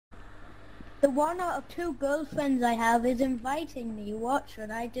The one out of 2 girlfriends I have is inviting me. What should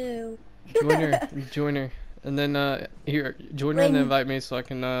I do? Join her. And then, here, join her and invite me so I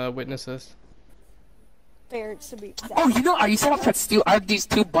can, witness this. Fair to be exact. Oh, you know, I used to have pet steal. I have these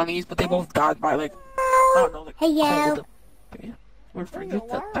 2 bunnies, but they both died by, like, I don't know, like, hey, yo. We're pretty Why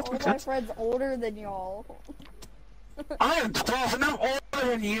good. are That all makes my sense. friends older than y'all? I am 12 and I'm older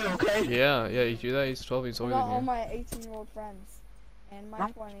than you, okay? Yeah, you do that, he's 12, he's I older got than all you. my 18-year-old friends. And my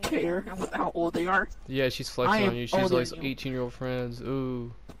I 20. don't care how old they are. Yeah, she's flexing on you, she's older like than you. 18-year-old friends,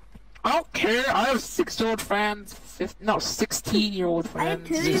 ooh. I don't care. I have 6-year-old friends. 16-year-old I have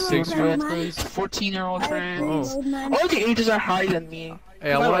friends. 2-year-old friends. 14-year-old I have friends. 3-year-old man. All the ages are higher than me.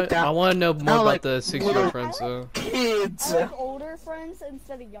 Hey, like I want to know more about like the 6-year-old friends, though. Kids. I like older friends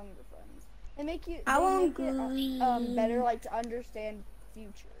instead of younger friends. They make you better, like, to understand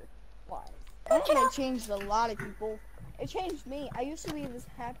future wise. I think it changed a lot of people. It changed me. I used to be this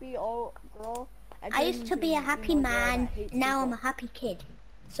happy old girl. I used to be a happy man. Now I'm a happy kid.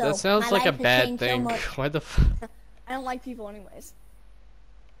 So That sounds my like a life has bad changed so thing. much. Why the f- I don't like people anyways.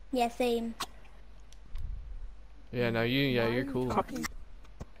 Yeah, same. Yeah, no, you're cool.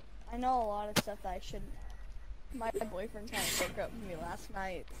 I know a lot of stuff that I shouldn't. My boyfriend kind of broke up with me last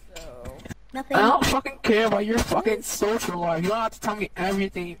night, so... Nothing. I don't fucking care about your fucking social life. You don't have to tell me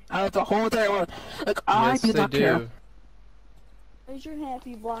everything. I have the whole entire world. Like, I Yes, do they not care. Raise your hand if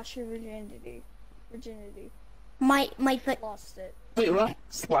you've lost your virginity. My foot. Lost it. Wait, what?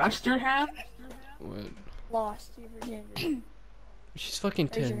 Slashed your hand? What? Lost your virginity. She's fucking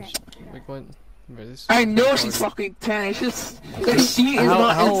Raise your 10. hand. Like, what? Bro, this is I know retarded. she's fucking 10. It's just she is How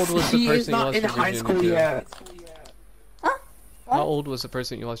not. old was the she is person you not lost in your high virginity school to? yet. How old was the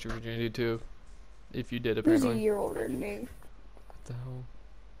person you lost your virginity to? If you did, Who's apparently. a year older than me? What the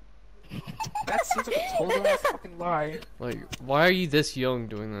hell? That seems like a total ass fucking lie. Like, why are you this young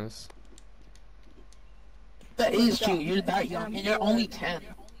doing this? That is true. You're that young, and you're only 10.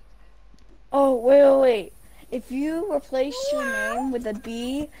 Oh, wait. If you replaced your name with a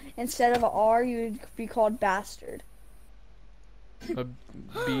B instead of an R, you'd be called Bastard.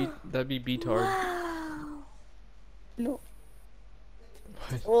 That'd be B-tard. Wow. No.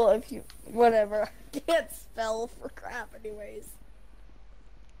 What? Well, if you... Whatever. I can't spell for crap anyways.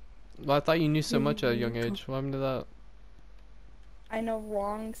 Well, I thought you knew so much at a young age. What happened to that? I know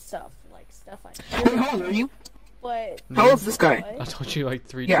wrong stuff. Like, stuff I Wait, shouldn't. how old are you? But... How old is this guy? I told you like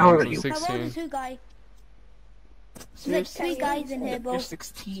 3 Yeah, how old times. are I'm you? How old 16. is you guy? So Like 3 guys in here, you're both.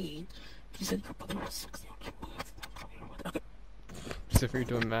 16. He said your brother was 16. Okay. As if you're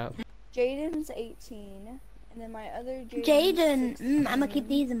doing math. Jaden's 18. And then my other Jaden. I'ma keep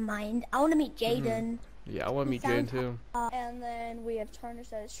these in mind. I wanna meet Jaden. Yeah, I want to meet Jane too. And then we have Turner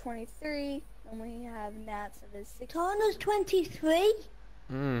that is 23. And we have Nats that is 16. Tana's 23.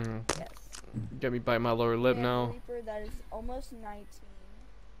 Yes. Get me biting my lower lip And now. Reaper that is almost 19.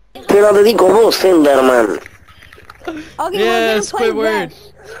 Tirada de como Slenderman. Okay, Yes, we're gonna play Squidward.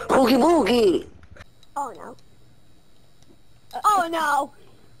 this. Boogie boogie. Oh no. Oh no.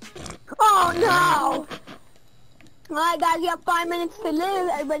 Oh no. Alright guys, you have 5 minutes to live.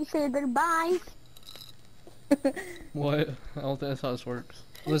 Everybody say goodbye. What? I don't think that's how this works.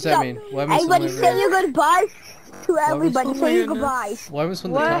 What does that mean? Why am I Everybody still say your goodbyes to everybody. Say your Why goodbyes. was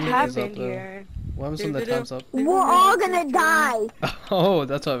when the What time is up happened though? here? Why was when the time's up? We're all gonna die. Oh,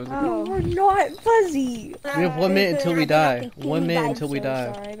 that's what I was looking No, we're not fuzzy. We have 1 minute until we die. 1 minute until we So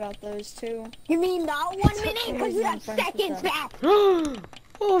die. sorry about those two. You mean not 1 minute? Because you have seconds left.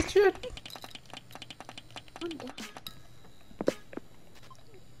 Oh shit! Who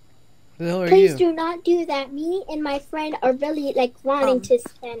the hell are Please you? do not do that. Me and my friend are really like wanting to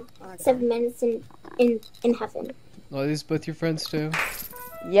spend 7 minutes in heaven. Oh, these both your friends too?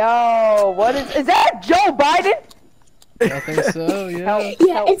 Yo, what is that Joe Biden? I think so, yeah.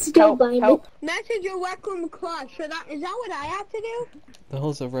 Yeah, it's Joe Biden. Message your rec room crush. Is that what I have to do? The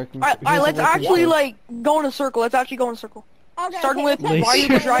hell's a wrecking? Alright, let's actually like go in a circle. Let's actually go in a circle. Okay, Starting with Lace why you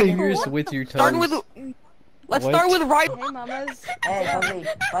your the dragon. fingers with your toes. Starting with let's What? start with right. Hey, mamas. Hey,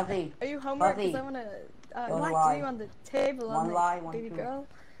 Fuzzy. Are you homework? Fuzzy. Because I want to Don't watch lie. you on the table. One on lie, the one baby truth. girl.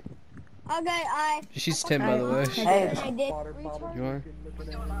 Okay, She's 10 by the way. Hey, I did. You are?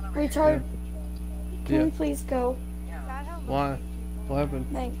 Retard. Can Yeah. we please go? Why? What happened?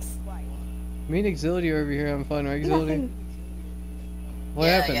 Thanks. Me and Exility are over here having fun, right, Exility? Nothing. What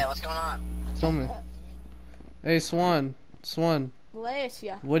happened? Yeah, what's going on? Tell me. Hey, Swan. Swan.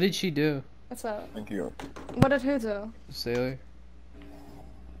 Malaysia. What did she do? What's up? Thank you. What did who do? Sailor.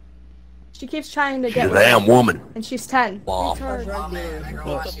 She keeps trying to get You damn woman. and she's 10. Wow. Retard.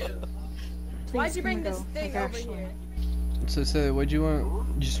 What? Why'd you bring this thing over here? So what'd you want?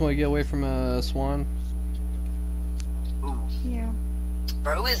 You just want to get away from a swan? Yeah.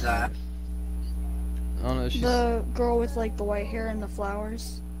 Bro, who is that? I don't know. She's... The girl with like the white hair and the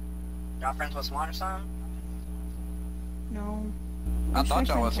flowers. Y'all friends with Swan or something? No. I thought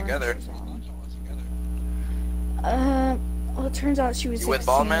y'all was together. Well, it turns out she was You with 16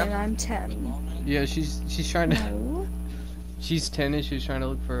 Bald Man? and I'm 10. Yeah, she's trying to. No. She's 10 and she's trying to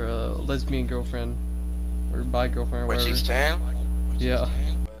look for a lesbian girlfriend or bi girlfriend or Wait, whatever. she's 10? Yeah.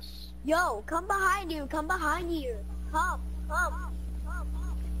 Yo, come behind you. Come behind you. Come.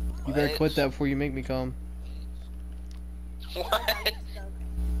 You better quit that before you make me come. What?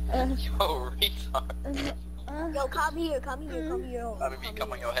 Yo, retard. Yo, come here. Come here. Let me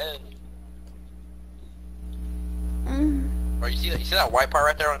come on your head. Bro, you see that white part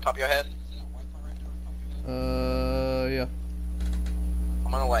right there on top of your head? Yeah.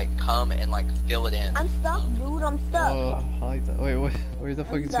 I'm gonna like come and like fill it in. I'm stuck, dude. I'm stuck. Oh, I like that. Wait, what? Where the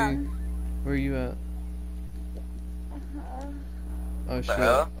fuck is he? done. Where are you at? Oh shit.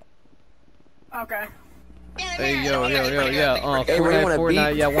 Okay. Hey, yo, yeah. Hey, where you wanna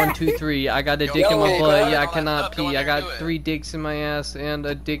Fortnite, be? yeah, 1, 2, 3. I got a dick in my butt, yeah, I cannot pee. I got 3 dicks in my ass and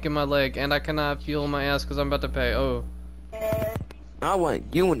a dick in my leg, and I cannot feel my ass because I'm about to pay. Oh. I want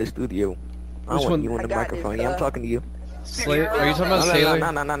you in the studio. I Which want one? you in the microphone. Yeah, I'm talking to you. Sailor? Are you talking about Sailor?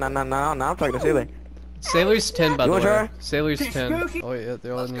 No, I'm talking to Sailor. Sailor's 10, by You the wanna way. try? Sailor's 10. Oh, yeah,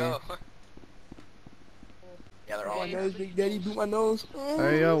 they're all Let's in go. here. Yeah, they're all in here. Nose, Big Daddy, boot my nose.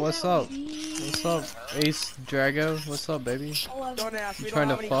 Hey, yo, what's up? What's up, Ace Drago? What's up, baby? Don't ask You me. trying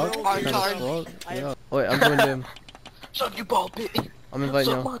to fuck? You trying to fuck? Yeah. Wait, I'm doing him. Shut you bald bitch. I'm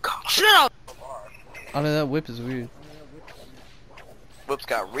inviting Suck y'all. my cock. Shut up. I know that whip is weird. Whip's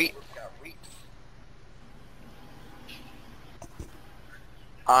got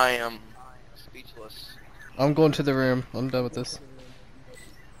I am speechless. I'm going to the room. I'm done with this.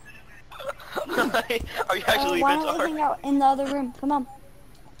 Are you actually Why don't we hang out in the other room? Come on.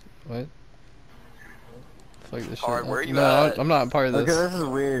 What? Fuck this Hard, shit. where you No, at? I'm not a part of Okay, this. this is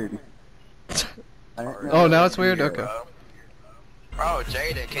weird. Oh, now it's weird? Okay. Bro,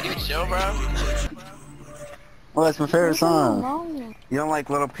 Jaden, can you chill, bro? Well, that's my favorite song. Wrong. You don't like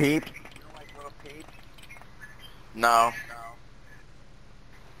Little Peep? No.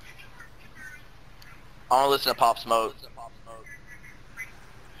 I want to listen to Pop Smoke.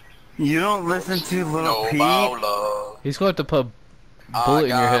 You don't listen to Little No, Peep? Paolo. He's going to put a bullet in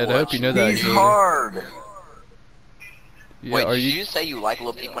your head. I hope you know that. He's Xavier. hard. Yeah, Wait, are did you? you say you like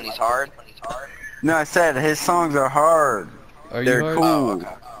Lil Peep when he's hard? No, I said his songs are hard. Are you They're hard? cool. Oh,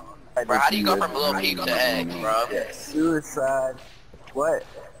 okay. Bro, how do you go from Lil Peep to X, bro? Suicide. What?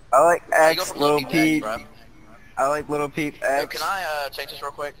 I like How you go X, from Little to X, Peep. bro? I like Little Peep Yo, X. can I change this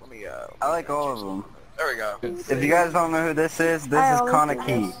real quick? Let me I like all of them. there we go. If you guys don't know who this is I always do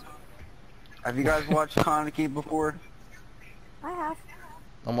Kaneki. this. Have you guys watched Kaneki before? I have.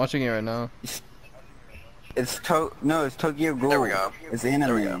 I'm watching it right now. It's Tokyo Ghoul. There we go. It's There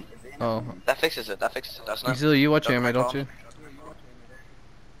we go. anime. Oh. That fixes it. That's not. Exil, you watch That's anime, my don't call. you?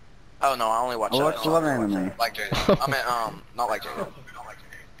 Oh no, I only watch. I watch love anime. Like Jaden. I meant not like Jaden.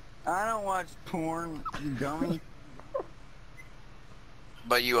 I don't watch porn, you dummy.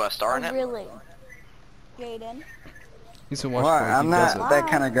 But you star in it? Really? Jaden? He's been watching Why? porn, I'm he does not it. that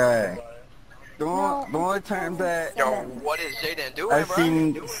kind of guy. The No, only time that Yo, what is Jaden doing, I've bro?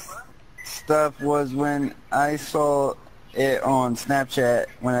 seen stuff was when I saw it on Snapchat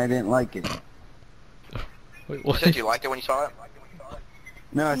when I didn't like it. Wait, You what? said you liked it when you saw it?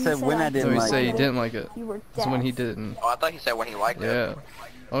 No, I You said said when I I So didn't he like said he it. didn't like it. You were It's deaf. when he didn't. Oh, I thought he said when he liked it. Yeah.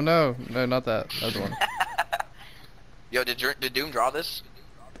 Oh no, not that. Other one. Yo, did Doom draw this?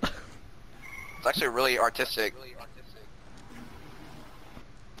 It's actually really artistic.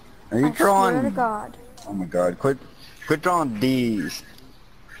 Are you I swear to drawing? God. Oh my God! Quit drawing D's.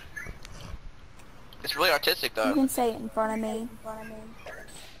 It's really artistic You though. can say it in front of me.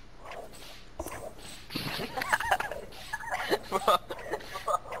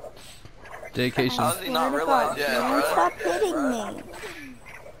 Dedication. How does he not Swear to realize God. yet, Can bro? you stop hitting me?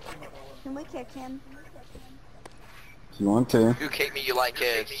 Can we kick him? If you want to. You kick me, you like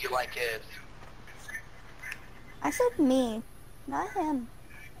kids. I said me, not him.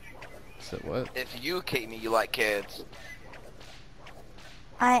 So what? If you kick me, you like kids.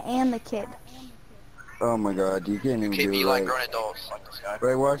 I am the kid. Oh my God! You can't even Kick do me, it you like right. grown adults. Like this guy.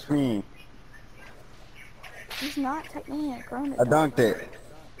 Right, watch me. He's not technically a grown I adult. dunked it.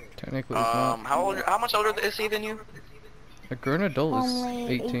 Technically, it's not. How much older is he than you? A grown adult is Only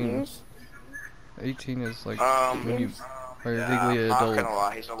 8 18. years. 18 is like Um, when you Or Yeah, legally an I'm adult. not gonna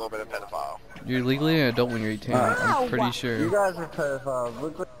lie, he's a little bit of a pedophile. You're legally an adult when you're 18. I'm pretty sure. You guys are pedophiles.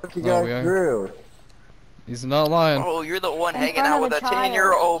 Look what you Oh, we guys are? grew. He's not lying. Oh, you're the one In hanging front out of with a a child.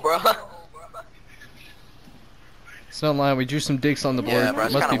 10-year-old, bro. It's not lying. We drew some dicks on the board. Yeah, bro,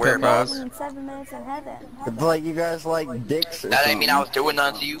 it's Must be kinda weird, bro. pedophiles. In 7 minutes in heaven. It's like you guys like dicks or That something. ain't mean I was doing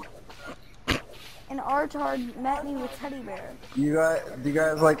nothing to you. And Artard met me with Teddy Bear. Do you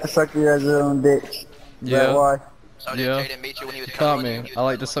guys like to suck your guys' own dicks? Is Yeah. that why? So did Yeah. Jaden meet you when he was He caught cuddling me. you? I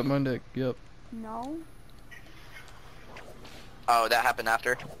like to suck my dick. Yep. No. Oh, that happened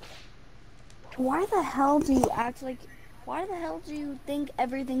after? Why the hell do you act like... Why the hell do you think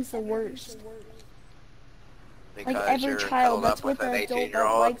everything's the worst? Because Like every you're child cuddled that's up with with an an adult that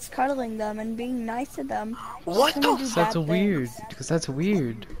 18-year-old. likes cuddling them and being nice to them. What the gonna do That's bad weird. things. Because that's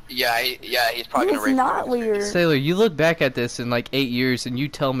weird. Yeah, he's probably gonna It's rape not you. weird. Sailor, you look back at this in like 8 years and you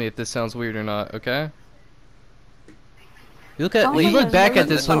tell me if this sounds weird or not, okay? You Oh, you look yeah, back no, at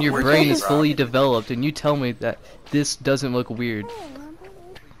this that's when not your weird, brain is bro. fully developed and you tell me that this doesn't look weird.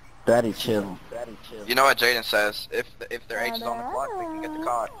 Daddy chill. You know what Jaden says? If their age is on the clock, they can get the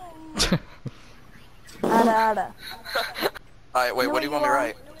cock. Ada, ada. Alright, wait, You know what do you want me to are?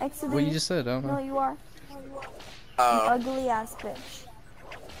 write? Exodus. What you just said, I don't You know know. what you are? Oh, Ugly ass bitch.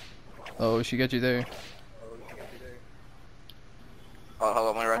 Oh, she got you there. hold on,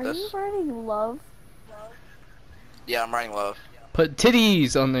 let me write Are you this. writing love? Yeah, I'm writing love. Put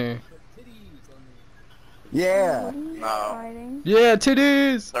titties on there. Yeah. What are you No. writing? Yeah,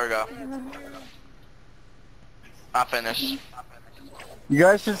 titties! There we go. I finished. You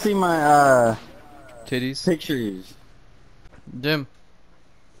guys should see my Titties. pictures. Jim.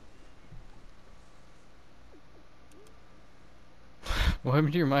 What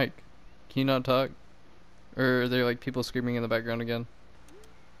happened to your mic? Can you not talk? Or are there like people screaming in the background again?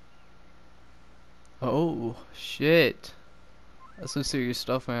 Oh, shit. That's some serious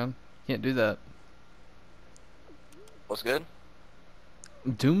stuff, man. Can't do that. What's good?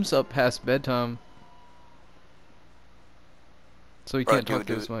 Doom's up past bedtime. So he Bro, can't talk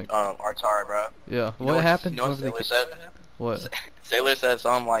to his mic. Artara, bro. Yeah. You know What happened? You know what Sailor said? What? Sailor said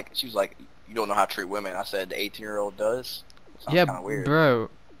something like, she was like, you don't know how to treat women. I said, the 18-year-old does. Sounds Yeah, kinda weird. bro.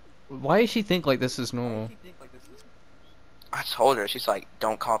 Why does she think like this is normal? I told her, she's like,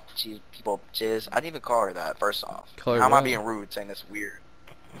 don't call people jizz. I didn't even call her that, first off. Call her How am I what? being rude saying that's weird?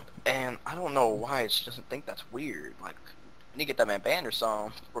 And I don't know why she doesn't think that's weird. Like, you need to get that man banned or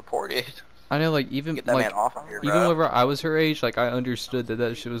something. Report it. I know, like, even Get that like man off of here, bro. even whenever I was her age, like I understood that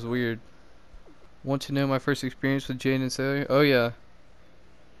that shit was weird. Want to know my first experience with Jane and Sailor? Oh yeah.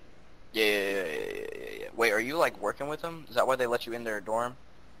 Yeah. Wait, are you like working with them? Is that why they let you in their dorm?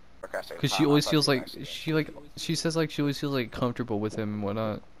 Because she always feels like she says like she always feels like comfortable with him and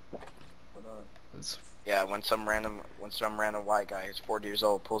whatnot. It's, Yeah, when some random white guy who's 40 years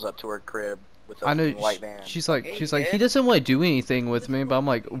old pulls up to her crib with a I know white van. she's like Hey, he kid. doesn't want to do anything with me, but I'm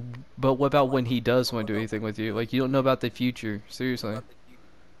like, but what about when he does want to do anything with you? Like you don't know about the future, seriously.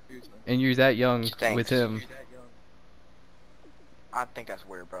 And you're that young Thanks. with him. I think that's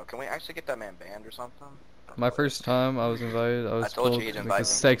weird, bro. Can we actually get that man banned or something? My first time I was invited, I was told you told he'd like invite a me.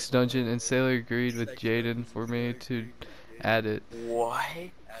 sex dungeon, and Sailor agreed with Jaden for me to add it. What?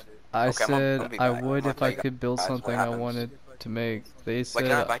 I Okay, I'm said gonna be I back. would I'm gonna if tell I you could build guys what something I happens. wanted to make. They said Wait,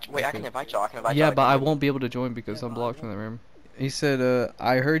 can I invite you? Wait, I okay. can invite y'all. I can invite Yeah, y'all. but I won't be able to join because I'm blocked from the room. He said,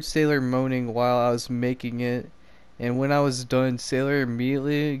 I heard Sailor moaning while I was making it, and when I was done, Sailor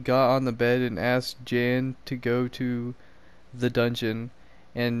immediately got on the bed and asked Jan to go to the dungeon.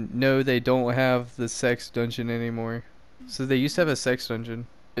 And no, they don't have the sex dungeon anymore. So they used to have a sex dungeon.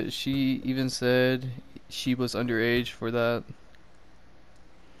 She even said she was underage for that.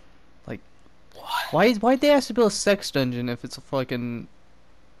 Like, why'd they ask to build a sex dungeon if it's for like an...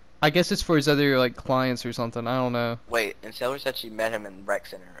 I guess it's for his other like clients or something. I don't know. Wait, and Sailor said she met him in Rec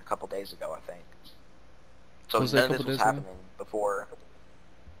Center a couple days ago, I think. So Was it a none of this couple was days ago? happening before.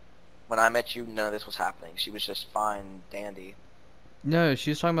 When I met you, none of this was happening. She was just fine, dandy. No, she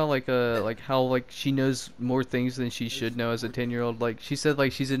was talking about like how like she knows more things than she should know as a 10-year-old. Like she said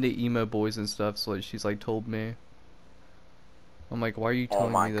like she's into emo boys and stuff. So like, she's like told me. I'm like, why are you Oh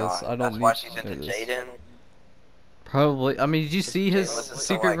telling my me this? god, I don't that's need why she's to know into this. Jaden? Probably. I mean, did you see his listens to,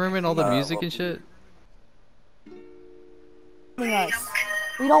 secret like, room and all the music well, and shit? Us.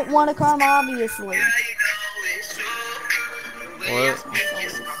 We don't want to come, obviously. What?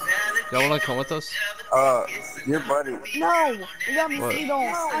 Y'all wanna come with us? Your buddy. No, we got What? we don't.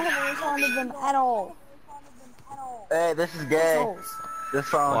 I haven't responded to them at all. Hey, this is gay. Assholes. This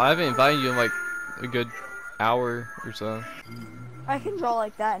song. Well, I haven't invited you in like a good hour or so. I can draw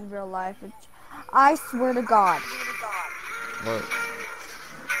like that in real life. I swear to God. What?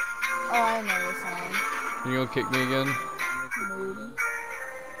 Oh, I know this song. You gonna kick me again? Maybe.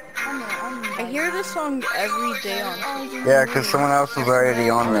 I hear this song every day on. Yeah, because someone else was already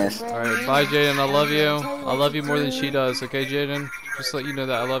on this. Alright, bye Jaden, I love you. I love you more than she does, okay Jaden? Just to let you know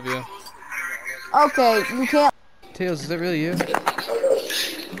that I love you. Okay, you can't. Tails, is that really you?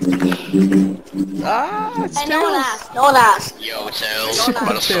 Ah, it's Hey, Tails! no one asked. No one asked. Yo, Tails. No one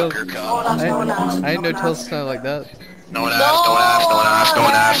What a asked. sucker, No cunt. one asked. No one asked. I didn't know Tails sounded like that. No one asked, no one asked, no one asked, no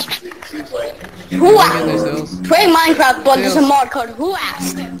one asked. Who Get there, asked? Tails. Play Minecraft, but there's a Tails. mod code. Who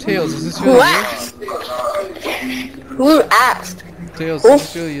asked? Tails, is this Who really you? asked? Who asked? Tails, is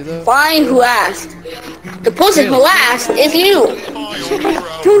this really you though? Fine, who asked? The person who asked is you.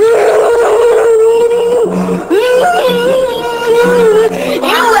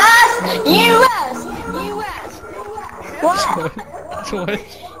 You asked. You asked. You asked. What? What?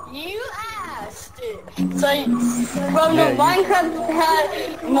 You asked. So from the Yeah, you-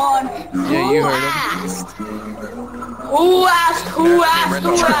 Minecraft mod, Yeah, you heard him. asked? Who asked? Who asked?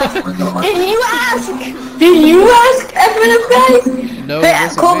 Who asked? Did you ask? Did you ask? No, it Hey,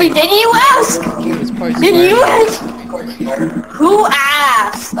 wasn't Colby, me. did you ask? It's probably Did you Spider-Man. ask? Who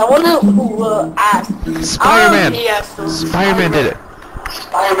asked? I wonder who asked. Spider-Man. He asked who. Spider-Man did it.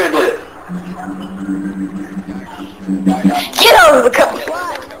 Spider-Man did it. Get out of the cup.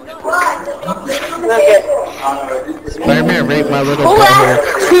 Okay. Spider-Man raped my little Who butthole.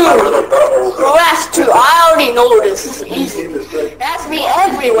 asked to? Who asked to? I already know this. This is easy. It has to be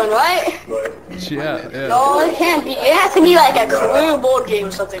everyone, right? Yeah, yeah. No, it can't be. It has to be like a career board game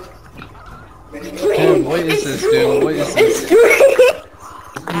or something. Dude, what is this, dude? What is It's this? three.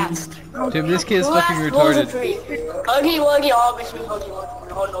 Asked. Dude, this kid's Who fucking asked those are retarded. three? Huggy Wuggy, obviously Huggy Wuggy.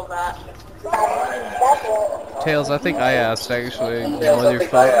 We all know that. Tails, I think I asked actually. On your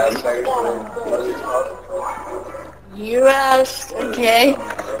phone. You asked, okay.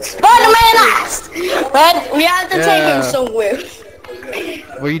 Spider-Man asked! But we have to take him Yeah. somewhere.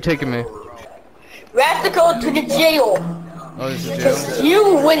 Where are you taking me? We have to go to the jail. Oh, this is jail.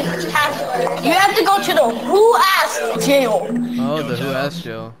 You have to go to the Who Asked jail. Oh, the Who Asked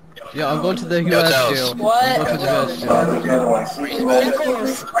jail. Yeah, I'm going to the Who Yo, Asked Tails. jail. What? I'm going to the Who Asked jail.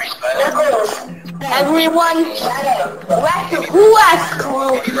 Everyone, Who Asked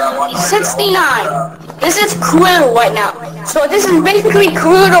crew 69. This is crew right now. So this is basically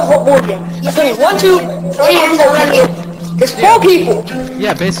crew the whole board game. Okay, 1, 2, 3, and 4. There's 4 people.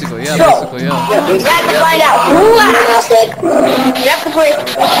 Yeah, basically, yeah, So, basically, yeah. you have to find out who asked it. You have to play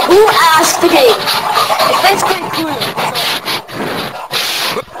Who Asked the game. It's basically crew.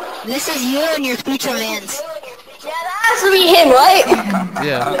 This is you and your future mans. Yeah, that has to be him, right?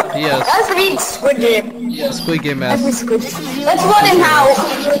 Yeah, That yes. has to be Squid Game. Squid Game ass. Let's vote him out.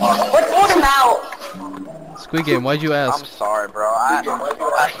 Let's vote him out. Squid Game, why'd you I'm ask? sorry, bro. I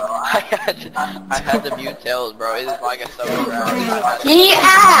had to mute Tails, bro. It is like a summer round. He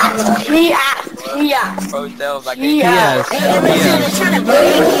asked. He asked. He asked. Bro, Tails, I He can't. asked.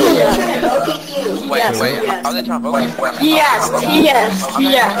 Wait. How are they trying to vote? He asked. He asked.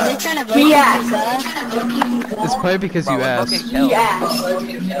 He asked. He asked. It's probably because you asked. He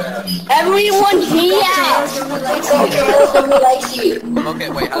asked. Everyone, he asked. Okay,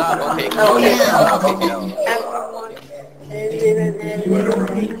 wait, how do I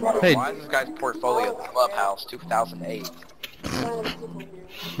Hey, Why is this guy's portfolio the Clubhouse 2008?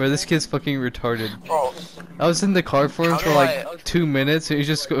 bro, this kid's fucking retarded. Bro, I was in the car for him How for do like I- 2 minutes, and he's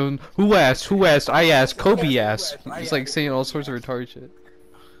just going, Who asked? Who asked? I asked. Kobe asked. He's like saying all sorts of retarded shit.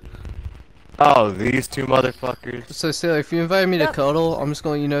 Oh, these two motherfuckers. So, Sailor, if you invite me to cuddle, I'm just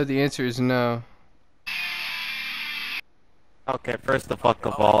gonna let you know the answer is no. Okay, first of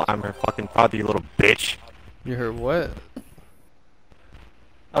all, I'm your fucking father, you little bitch. You heard what?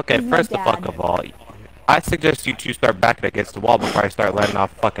 Okay, He's my first dad. of all, I suggest you two start backing against the wall before I start letting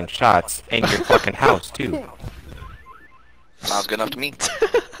off fucking shots in your fucking house, too. sounds good enough to me.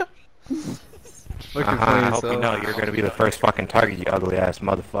 Fucking I funny hope you know you're gonna be the first fucking target, you ugly ass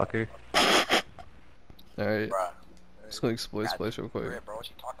motherfucker. Alright, Bruh. let's go exploit this place real quick. Trip, bro, what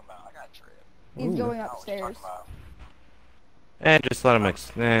you talking about? I got a trip. He's going What you upstairs. talking about? And just let him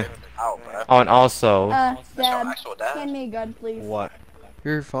Out, bro. Oh, and also... Dad, Actual dad? hand me a gun, please. What?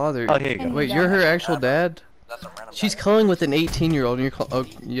 Your father. Oh, here you go. Wait, you're her actual dad? That's a random She's guy. calling with an 18-year-old and you're oh,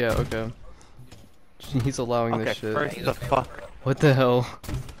 yeah, okay. He's allowing Okay, this shit. first the fuck... What the hell?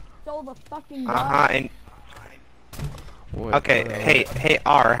 Stole the fucking gun. and... What Okay, the hell? hey,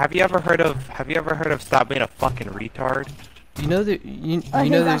 R, have you ever heard of stop being a fucking retard? You know that you His know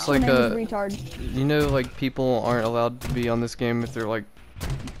there's actual like name is a retard. you know like people aren't allowed to be on this game if they're like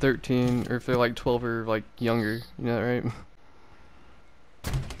 13 or if they're like 12 or like younger. You know that, right?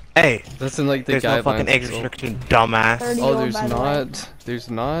 Hey, That's in like the there's no fucking guidelines. age restriction, dumbass. 30 Oh, year old, there's by the way. not. There's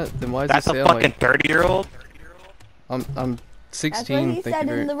not. Then why does That's it say a I'm fucking like 30-year-old? I'm That's what 16? he Thank said you in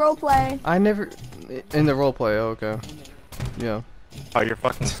very. the roleplay. I never in the roleplay. Oh, okay. Yeah. Oh, you're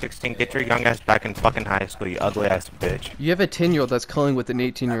fucking 16. Get your young ass back in fucking high school, you ugly ass bitch. You have a 10-year-old that's culling with an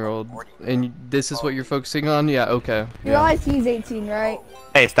 18-year-old, and this is what you're focusing on? Yeah. Okay. You Yeah. realize he's 18, right?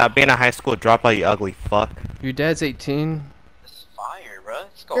 Hey, stop being a high school dropout, you ugly fuck. Your dad's 18. It's fire, bro.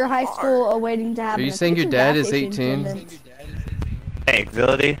 It's going Your high hard. school awaiting to have Are you an saying your efficient dad gas is station 18? attendance. Hey,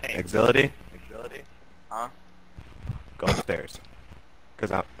 Exility, Huh? go upstairs.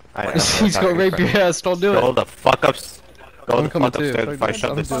 Cause I He's gonna rape your ass. Don't do Go it. the fuck up. Go I'm the coming fuck too. upstairs if I shove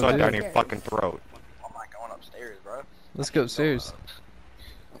I'm this coming sword too. down your fucking throat. I'm not going upstairs, bro. Let's go upstairs.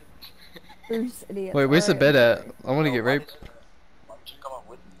 There's idiots. Wait, where's the Alright. bed at? I want to get raped. Why don't you come up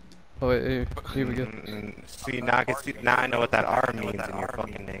with me? Oh wait, here we go. See, now I know what that R means in your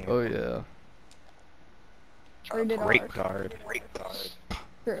fucking name. Oh yeah. Or did Rape ours. guard.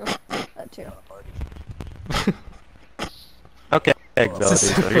 True. That too. Okay,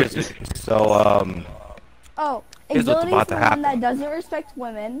 Exility. Oh, Here's what's Exility's about the to one happen. that doesn't respect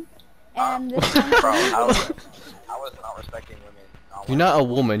women. And this one... Bro, I was not respecting women. You're not a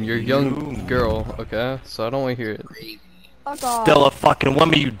woman. You're a young girl. Okay, so I don't want to hear it. Fuck off. Still a fucking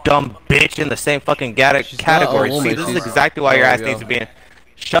woman, you dumb bitch, in the same fucking category. woman, See, this is she's- exactly why your there ass we needs go. to be in.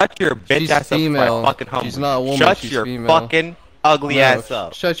 Shut your bitch She's ass female. up before I fucking humble. She's not a woman, Shut she's your female. fucking ugly No, ass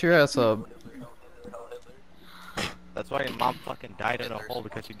up. Shut your ass up. That's why your mom fucking died in a hole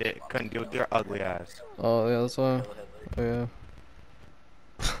because she couldn't deal with your ugly ass. Oh yeah, that's why. Oh yeah.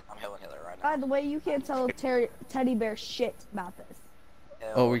 I'm Helen Hitler right now. By the way, you can't tell Teddy Bear shit about this.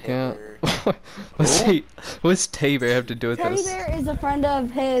 Oh, we can't. Hitler. What's Teddy Bear have to do with Teddy this? Bear is a friend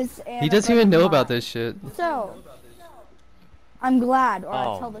of his and He a doesn't friend even of know about mine. this shit. So, I'm glad, or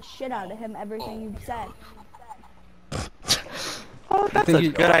I'll Oh. tell the shit out of him everything you've said. Oh, that's think a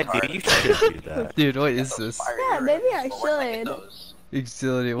you- good idea. You should do that. Dude, what is this? Fire Yeah, earrings, maybe I but where can I get should. those?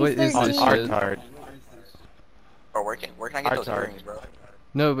 Exility, what is On this 13. shit? Artard. Bro, where can I get those Artard. earrings, bro?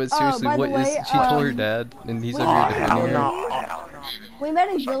 No, but Oh, seriously, by the what is? way, She told her dad, and he's we over met here hell defending her. no. We met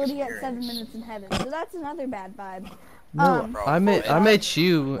Exility at 7 Minutes in Heaven, so that's another bad vibe. No, Bro, I met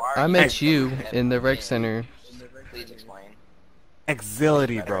you. why are I you met guys you fucking in the rec heavy? center. Please explain.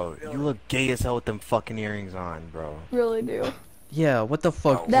 Exility, bro. You look gay as hell with them fucking earrings on, bro. Really do. Yeah, what the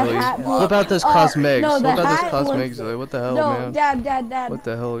fuck, The Zoe? hat What about this Oh, cosmetics? no, the What about this hat cosmetics, looks- Zoe? What the hell, No, man? Dad. What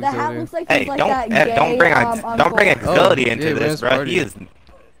the hell, The hat Exility? looks like Hey, he's like don't that gay, don't bring uncle. Exility Oh, into yeah, this, Rand's bro. party. He is.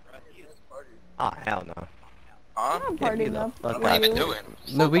 Oh hell no. Huh? I'm Get me partying the up. fuck What am I out. even doing?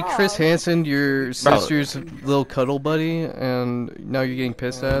 No, we Chris off. Hansen, your sister's little cuddle buddy, and now you're getting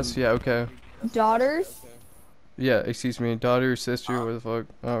pissed ass? Yeah, okay. Daughters? Yeah, excuse me, daughter, sister, what the fuck?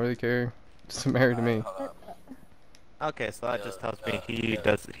 I don't really care. Doesn't matter to me. Okay, so that just tells me he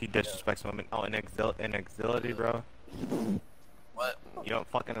disrespects women. Oh, and Exility, bro. What? You don't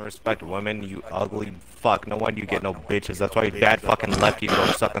fucking respect women, you ugly fuck. No wonder you get no bitches. That's why your dad fucking left you to go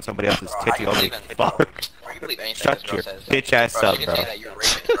suck on somebody else's Bro, titty, how ugly you believe fuck. Bro, you believe anything Shut this girl your says. bitch ass Bro, up, she bro. can say that you're a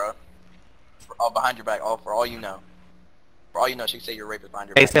rapist, bro. All behind your back, for all you know. For all you know, she can say you're a rapist behind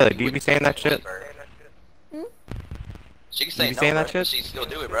your Hey, back. Sailor, do you be saying that shit? She can say be no, saying bro, that shit? but she still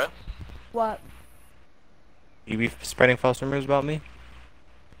do it, bro. What? You be spreading false rumors about me?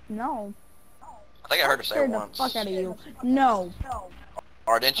 No. I think I heard her say it Scared the once. fuck out of you. No.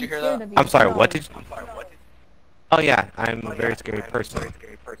 Or didn't you hear Scared that? of you. I'm sorry, No. what did you... Oh yeah, I'm a very scary person.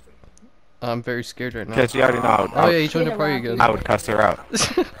 I'm very scared right now. Because you already know Oh yeah, you joined the Get party around again. I would cuss her out.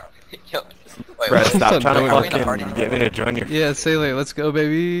 Yo, wait, Bro, wait, stop I'm trying to doing it. fucking get me to join your... Yeah, Sailor, let's go,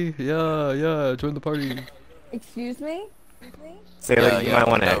 baby. Yeah, join the party. Excuse me? Sailor, Yeah, you yeah, might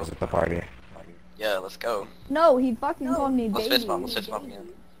want to let's go. exit the party. Yeah, let's go. No, he fucking called me Let's baby. fist bump. Let's fist bump again.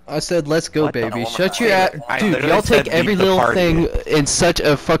 I said, let's go, What the- baby. No, Shut woman, your I- ass. I Dude, literally y'all take said every leave the little party. thing in such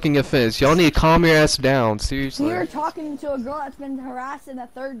a fucking offense. Y'all need to calm your ass down. Seriously. You're talking to a girl that's been harassed in the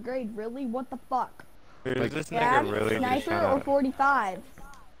 3rd grade. Really? What the fuck? Dude, is this Dad, nigga really just sniper trying or to... 45?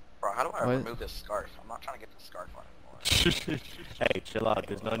 Bro, how do I What? remove this scarf? I'm not trying to get this scarf on anymore. Hey, chill out.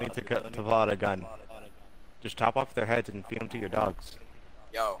 There's no need to pull out a gun. Just chop off their heads and feed them to your dogs.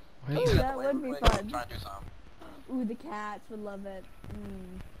 Yo. What? Ooh, that would be I'm fun. trying to do something. Ooh, the cats would love it.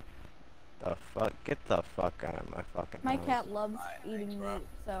 The fuck? Get the fuck out of my fucking My house. cat loves eating meat,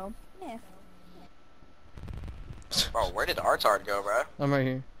 so, yeah. Bro, where did Artard go, bro? I'm right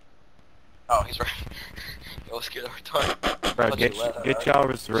here. Oh, he's right. Yo, let's get Artard. Bro, Let's get left,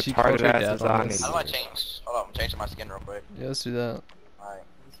 y'all's She called retarded her dad asses on on us. How do I change? Hold on, I'm changing my skin real quick. Yeah, let's do that. Alright.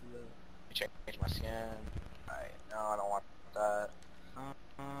 Change my skin. Alright, no, I don't want that.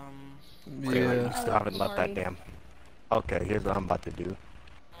 Really, you Yeah. still haven't left that damn. Okay, here's what I'm about to do.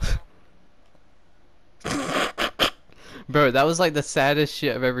 Bro, that was like the saddest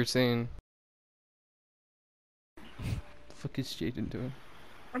shit I've ever seen. The fuck is Jaden doing?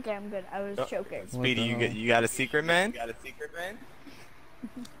 Okay, I'm good. I was choking. Speedy, you got a secret, man?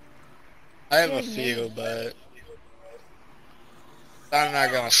 I have a few, but I'm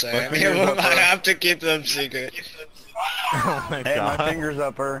not gonna say it. I have to keep them secret. Oh my Hey, god. my finger's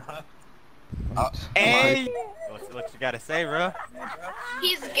up her. Hey! What you gotta say, bro?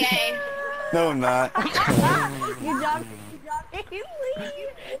 He's gay. No, I'm not. You done?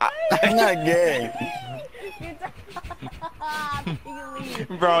 I'm not gay.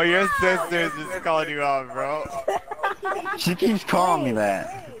 Bro, your sister's just calling you out, bro. She keeps calling me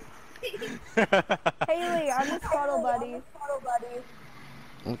that. Haley, I'm his cuddle buddy.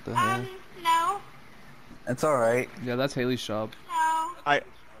 What the hell? No. That's alright. Yeah, that's Haley's shop. No.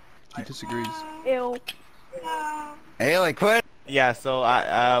 He disagrees. Ew. No. Haley, quit. Yeah, so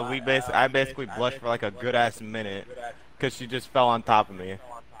I basically blushed for like a good ass minute because she just fell on top of me,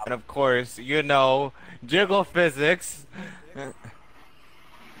 and of course, you know, jiggle physics.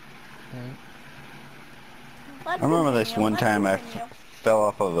 I remember this one time I fell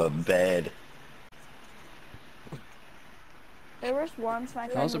off of a bed. There was once my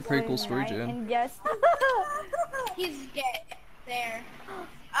friend That was a pretty cool playing story, night, Jen. and guess He's gay. There.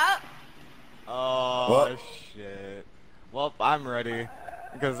 Oh What? shit. Well, I'm ready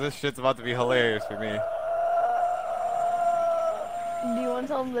because this shit's about to be hilarious for me. do you want to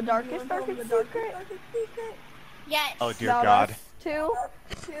tell them the darkest secret? Yes. Oh dear About God. us two.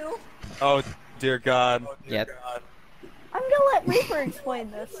 Oh dear God. Yep. I'm gonna let Reaper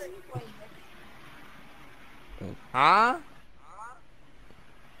explain this. Huh?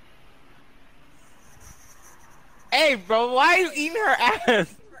 Hey, bro, why are you eating her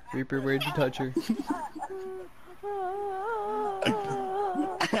ass? Reaper, where'd you touch her?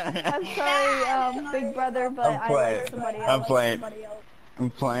 I'm sorry, big brother, but I'm I playing. like somebody else. I'm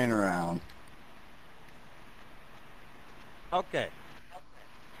playing around. Okay.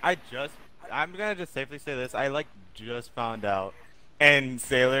 I'm gonna just safely say this. I like just found out. And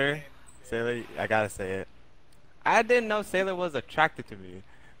Sailor, I gotta say it. I didn't know Sailor was attracted to me.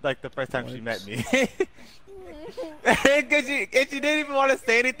 Like the first time she met me. Cause she didn't even want to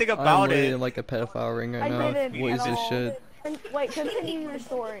say anything I'm about literally it. in like a pedophile ring right I now. didn't What is at this all. shit? Wait, continue your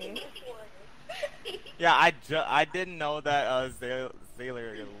story. Yeah, I didn't know that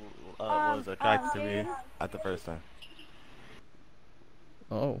Sailor was attracted to me at the first time.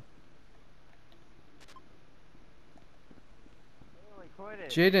 Oh.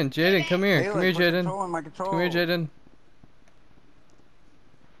 Jaden, come here. Come here, Jaden. Come here, Jaden.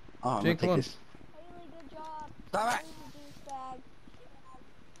 Oh, I'm Jake, come on. Haley, good job. Stop it! Douchebag.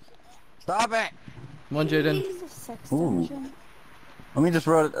 Stop it! Come on, Jaden. This is a sex Ooh. dungeon. Let me just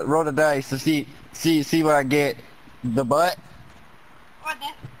roll the dice to see what I get. The butt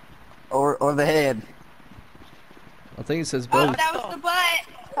or the head. I think it says Oh, both. that was the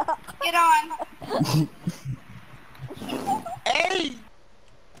butt. Get on. Hey!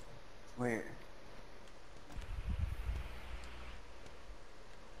 Where?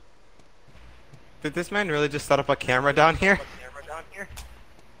 Did this man really just set up a camera down here?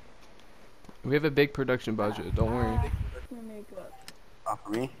 We have a big production budget. Don't worry. Oh, for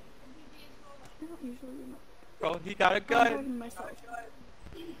me? Bro, he got a gun. Myself.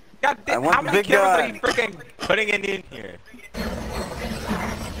 God I damn, want how the many big cameras are gun. you freaking putting in here?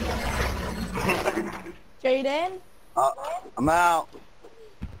 Jaden? I'm out.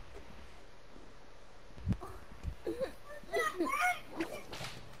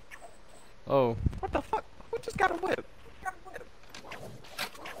 Oh. What the fuck? Who just got a whip?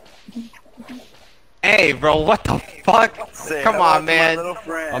 Hey, bro, what the fuck? Say Come hello on, to my man. little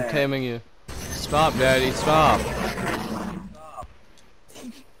friend. I'm taming you. Stop, Daddy. Stop.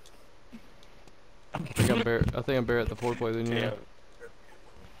 I think I'm better at the foreplay than you. Yeah.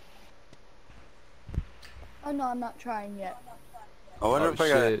 Oh no, I'm not trying yet. I wonder Oh if I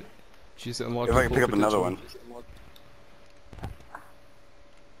got. shit. She's unlocked If her I can full pick up another potential. one.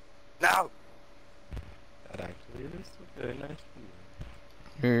 No. That actually is very nice.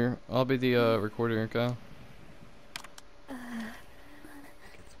 Here, I'll be the recorder, okay?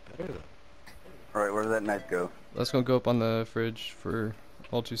 It's better though. All right, where did that knife go? That's gonna go up on the fridge for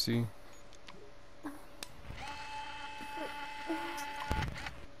all to see.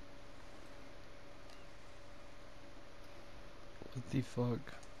 What the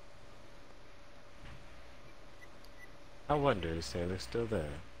fuck? I wonder is Sailor still there?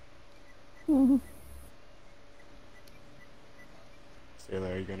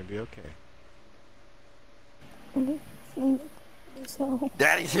 Sailor, are you gonna be okay? So.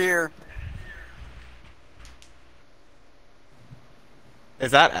 Daddy's here.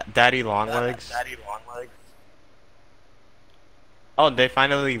 Is that Daddy Longlegs? Daddy Longlegs. Oh, they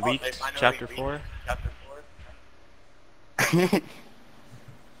finally leaked Chapter 4?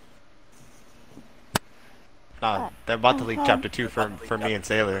 No, they're about to leak Chapter 2 for me and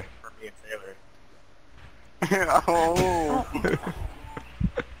Sailor. Oh.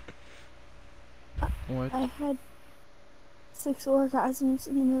 What? I had 6 orgasms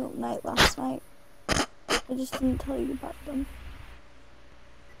in the middle of the night last night. I just didn't tell you about them.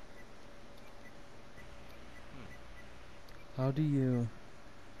 How do you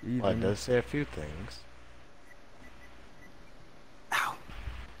even... Well, it does say a few things. Ow.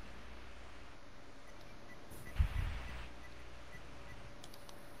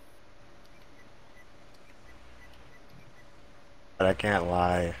 But I can't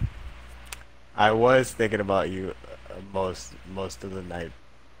lie. I was thinking about you most of the night.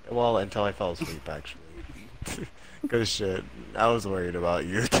 Well, until I fell asleep, actually. Cause shit, I was worried about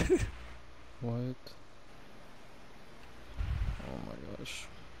you. What? Oh my gosh.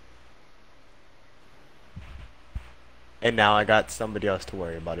 And now I got somebody else to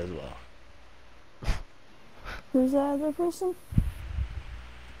worry about as well. Who's that other person?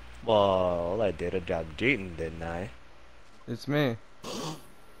 Well, I did a job cheating, didn't I? It's me.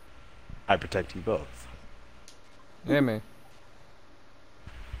 I protect you both. Yeah, me.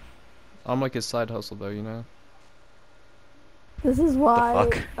 I'm like a side hustle though, you know? This is why.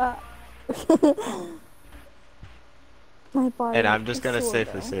 The My body. And I'm just is gonna sore,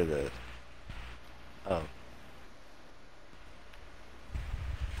 safely though. say this. Oh.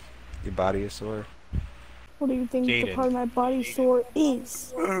 Your body is sore? What do you think the Jaden. part of my body sore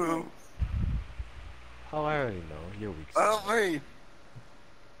is? Oh, I already know. You're weak. Oh, wait.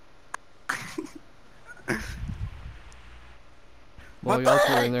 While y'all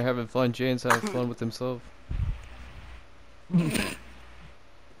two are in there having fun, Jane's having fun with himself.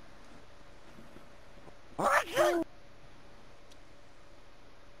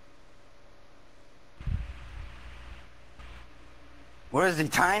 What is he,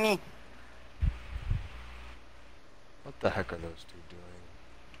 tiny? What the heck are those two doing?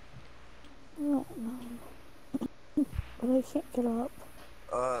 I don't know. But I can't get up.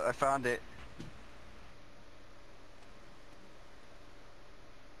 I found it.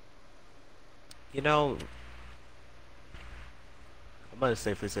 You know, I'm gonna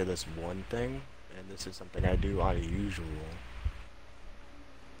safely say this one thing, and this is something I do unusual.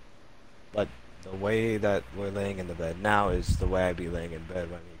 But the way that we're laying in the bed now is the way I be laying in bed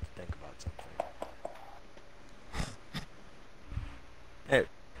when I need to think about something. It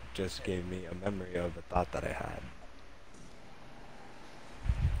just gave me a memory of a thought that I had.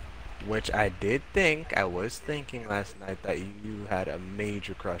 Which I was thinking last night that you had a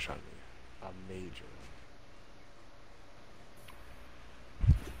major crush on me. A major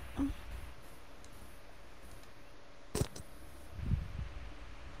one.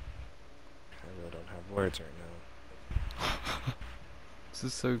 I really don't have words right now. This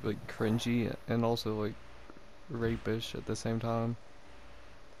is so like cringy and also like rapish at the same time.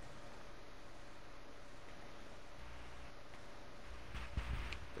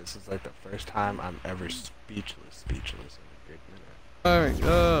 This is like the first time I'm ever speechless in a good minute.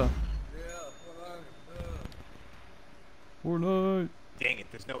 Alright, Fortnite. Dang it,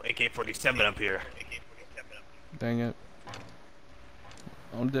 there's no AK-47 up here. Dang it.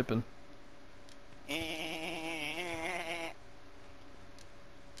 I'm dipping.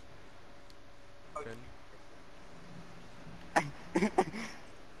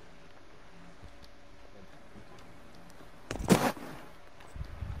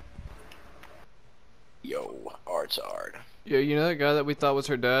 Yo, art's hard. Yeah, you know that guy that we thought was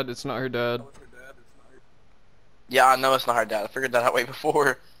her dad? It's not her dad. Yeah, I know it's not her dad. I figured that out way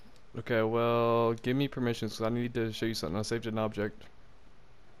before. Okay, well, give me permissions because I need to show you something. I saved an object.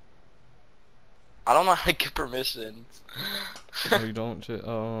 I don't know how to get permissions. No, you don't. Shit.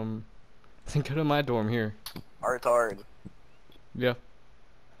 Then go to my dorm here. Art's hard. Yeah.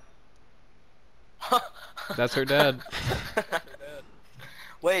 That's her dad.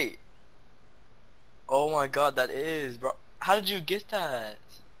 Wait. Oh my god, that is, bro. How did you get that?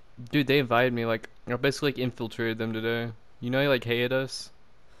 Dude, they invited me. Like, I basically like infiltrated them today. You know, he like hated us.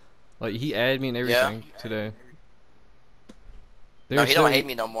 Like, he added me and everything today. They No, were he so- don't hate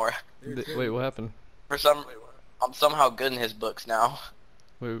me no more. Wait, what happened? I'm somehow good in his books now.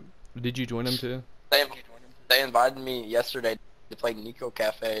 Wait, did you join him too? They invited me yesterday to play Nico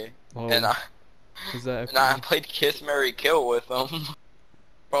Cafe, Oh, and is that I played Kiss, Marry, Kill with them.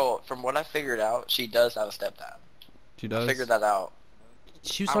 Bro, from what I figured out, she does have a stepdad. She does. I figured that out.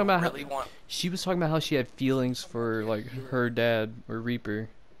 She was talking about she was talking about how she had feelings for like her dad or Reaper.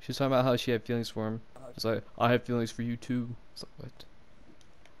 She was talking about how she had feelings for him. It's like I have feelings for you too. It's like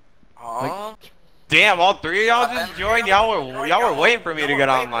what? Like, damn, all three of y'all just joined. Y'all were waiting for me to get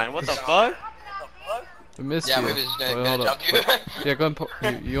online. What the fuck? I missed yeah, you. we was just doing Wait, good hold job, up. dude. Yeah, go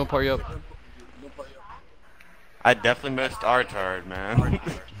and you want to party up? I definitely missed Artard, man.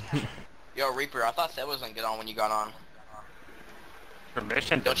 Yo, Reaper, I thought Seb was gonna get on when you got on.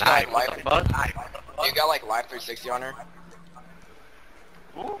 Permission Don't you denied. like What the fuck? You got like Live 360 on her?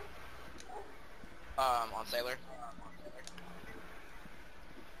 Ooh. On Sailor.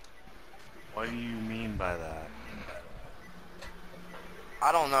 What do you mean by that?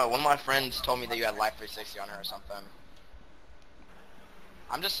 I don't know. One of my friends told me that you had Live 360 on her or something.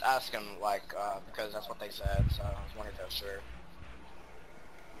 I'm just asking, like, because that's what they said, so I was wondering if I was sure.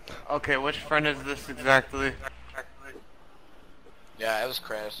 Okay, which friend is this exactly? Yeah, it was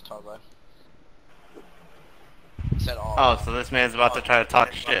Chris, totally. He said all. Oh, so this man's about to try to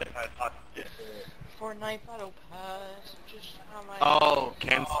talk shit. Fortnite Battle Pass, just how my Oh,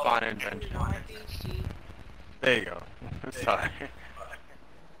 can spawn invention. There you go. Sorry.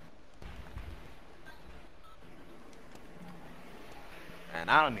 Man,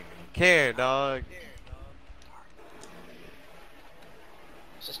 I don't even care, dog.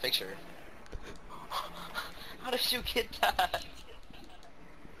 What's this picture? How did you get that?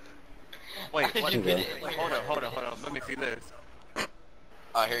 Wait, How did what? you get it? Hold on. Let me see this.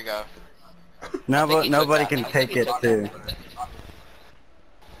 Oh, here you go. Nobody can take it too.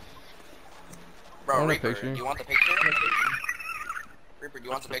 Bro, a Reaper, picture. do you want the picture? Reaper, do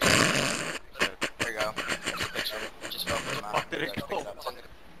you want the picture? There you go. There's the picture. Just focus on Fuck did it Just go? pick it up.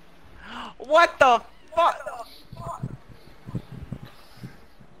 What the fuck?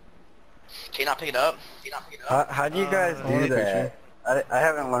 Can you not pick it up? How do you guys I want do a that? I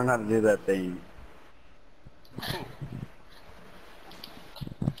haven't learned how to do that thing.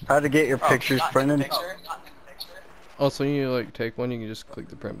 How to get your pictures Can you not printed? take the picture? Also, you like take one, you can just click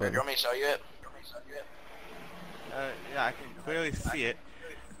the print Do button. you want me to show you it? Yeah, I can clearly see it.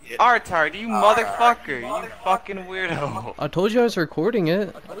 Artard, you motherfucker! You fucking weirdo! I told you I was recording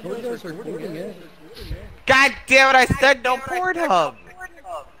it. God damn it! I said no Pornhub.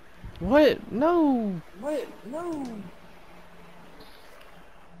 What? No.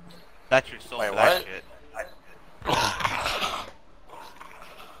 That's your soul Wait, for that what? shit.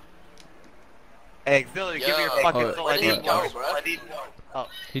 Hey, Auxiliary, give me your Yo, fucking oh, soul. Where I did he need go, one. bro?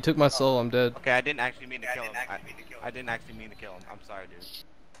 He took my soul. I'm dead. Okay, I didn't actually mean to kill him. I didn't actually mean to kill him. I'm sorry,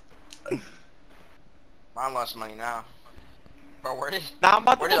 dude. Mine lost money now. Bro, where did Now I'm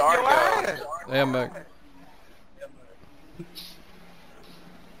about to where did whoop Art your go? ass. Hey, I'm back.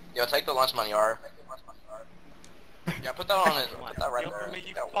 Yo, take the lunch money, R. Yeah, put that on his. Put that right Steal there. from me,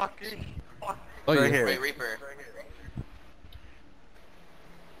 you That- fucker. Oh, Right yeah. here. Wait, Reaper.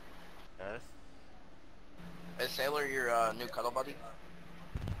 Yes. Is Sailor your new cuddle buddy?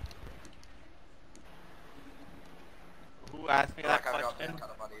 Who asked me that Like, I've got question?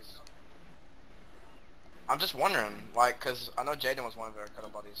 cuddle buddies. I'm just wondering, like, cause I know Jaden was one of their cuddle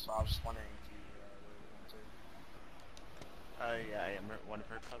buddies, so I was just wondering if you Yeah, I am one of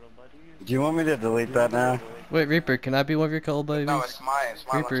her cuddle buddies. Do you want me to delete that now? Wait, Reaper, can I be one of your cuddle buddies? No, it's my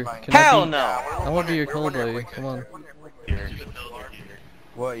Reaper, lunch money. can I Hell be? no! I want to be your cuddle buddy. Come on.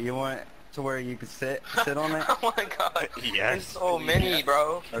 What, you want it to where you can sit on it? Oh my god. Yes. There's so many,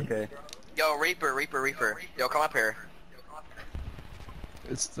 bro. Okay. Yo, Reaper. Yo, come up here.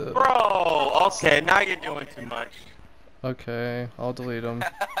 It's the. Bro, okay, now you're doing too much. Okay, I'll delete them.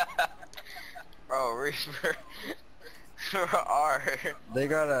 Bro, Reaper. R. They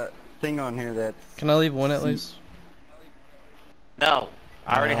got a thing on here that's... Can I leave one at least? No,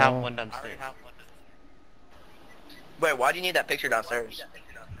 I already have No. one downstairs. Wait, why do you need that picture downstairs?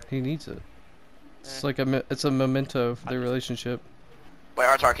 He needs it. It's like it's a memento for their relationship. Wait,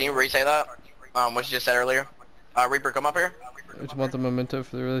 Artar, can you re-say that? What you just said earlier? Reaper, come up here. I just want the memento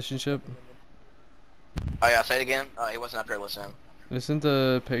for the relationship. Oh yeah, say it again. He wasn't up here listening. Isn't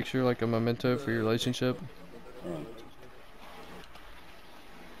the picture like a memento for your relationship?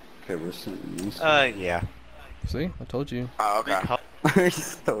 Okay, we're sitting this. Yeah. See, I told you. Oh, okay.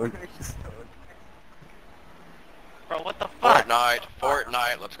 Bro, what the fuck?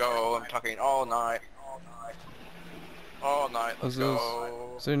 Fortnite, let's go. I'm talking all night. All night, let's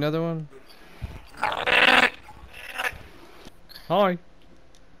go. Is there another one? Hi.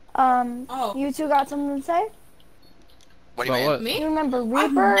 You two got something to say? What do you About mean? what? You remember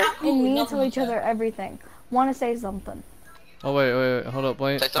Reaper and me tell each other everything. Want to say something? Oh wait, hold up,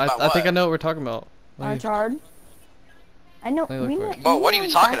 wait. Say something I about think I what? know what we're talking about. Uncharted. I know. Let me We look know. for it. But what are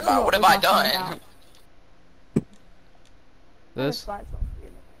you talking exactly about? What have we're I talking done? about. This?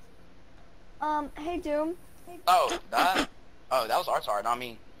 Hey Doom. Oh, that? Oh, that was Artard, not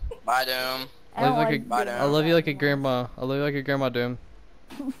me. Bye, Doom. I don't like Bye, Doom. I love you like a grandma. I love you like a grandma, Doom.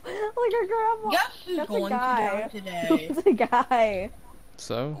 Like a grandma. Guess who's That's a going to guy. die today? That's a guy.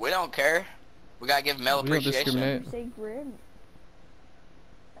 So? We don't care. We gotta give male We don't appreciation. discriminate. You say grim.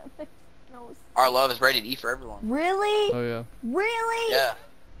 That makes no sense. Our love is ready to eat for everyone. Really? Oh yeah. Really? Yeah.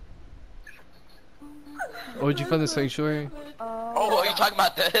 Oh, did you find the sanctuary? Oh, are you talking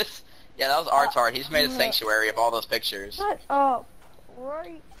about this? Yeah, that was Artard. He's made a sanctuary of all those pictures. Shut up.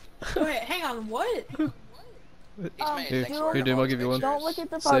 Right. Wait, hang on, what? He's made a Here, sanctuary Doom, of all I'll give you those one. Don't look at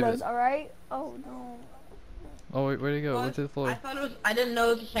the Save photos, it. alright? Oh no. Oh wait, where'd he go? What? Went to the I floor. thought it was. I didn't know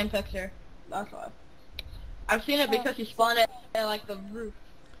it was the same picture. That's why. I've seen it because he spawned it at like the roof.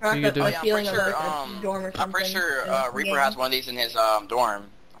 Or You like do. the Oh, yeah, I'm ceiling pretty of sure, like a dorm or something. I'm pretty sure in the Reaper game. has one of these in his dorm.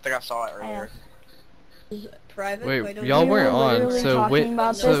 I think I saw it earlier. Is it private? Wait, I don't y'all know. weren't on, literally so talking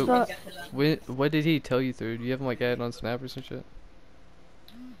about this, so but- what did he tell you through? Do you have him like added on Snap or some shit?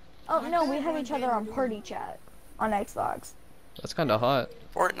 Oh no, we have each other on party chat on Xbox. That's kind of hot.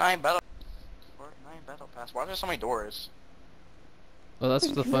 Fortnite Battle Pass. Why are there so many doors? Oh, that's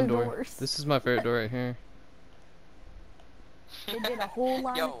the fun They're door. doors. This is my favorite door right here. They did a whole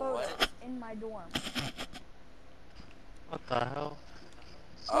line Yo, of photos what? in my dorm. What the hell?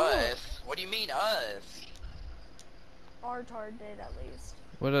 Us? What do you mean us? Artard did at least.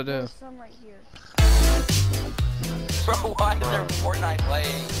 What'd I do? There's some right here. Bro, why is there Fortnite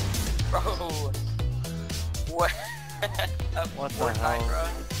playing? Bro. What? What the Fortnite, hell?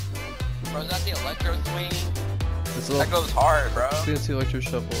 bro. Bro, is that the electro swing? This That little goes hard, bro. CNC electro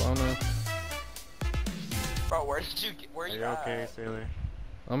shuffle. I don't know. Bro, where did you get, where Are you you at? okay, Sailor?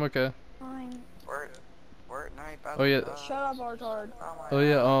 I'm okay. Fine. Fortnite Battle Oh, yeah. Pass. Shut up, Artard. Oh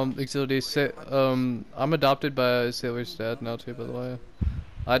yeah, Exility, I'm adopted by Sailor's dad now too, by the way.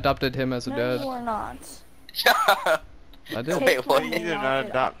 I adopted him as a No, dad. you are not. I did. Wait, what? my You did name not off.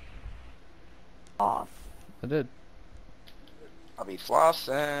 adopt. Off. I did. I'll be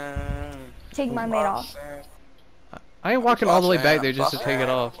flossing. Take my mate off. I ain't walking all the way back Flossing, there just to take it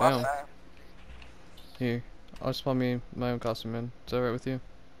off. flossing. Now. Here, I'll spawn me my own costume in. Is that alright with you?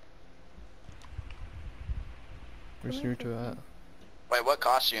 Where's Naruto at? Wait, what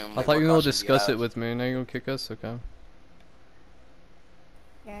costume? I Like, thought you what were gonna costume do discuss have? it with me. Now you're gonna kick us? Okay.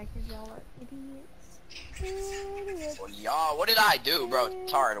 Yeah, cause y'all are idiots. Well, y'all, what did I do, bro?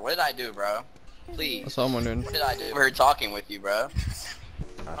 Tard, what did I do, bro? Please. That's all I'm wondering. What did I do? We're talking with you, bro.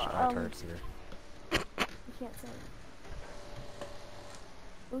 Gosh, Artard's here. You can't say it.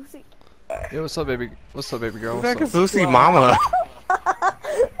 Lucy. Yo, what's up, baby? What's up, baby girl? Who the heck What's is up? Lucy Mama?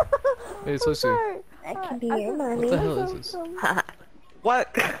 Hey, it's Lucy. That can be your What mommy. the hell is this? What?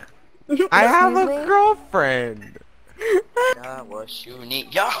 I have a Excuse me? girlfriend. God, what you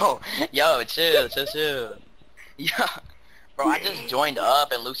need? Yo, chill. Yo, bro, I just joined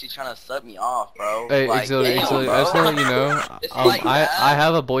up and Lucy's trying to sub me off, bro. Hey, Like, Exility, damn, Exility, bro. I just wanna let you know, It's like I that.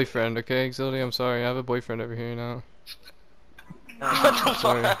 have a boyfriend, okay, Exility? I'm sorry, I have a boyfriend over here now. What the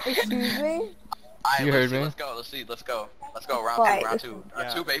Sorry. fuck? Excuse me? Alright, You heard me? Let's go. Let's go. Right. Round two. Round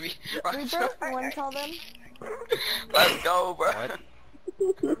Yeah. two, baby. Round two. Reaper, you wanna tell them? Let's go, bro. What?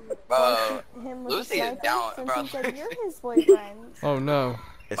 Bro, Him with Lucy the is sniper, down, since bro. he said you're his boyfriend. Oh no.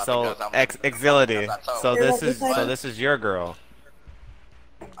 So, because I'm- Exility. because I So told- this is your girl.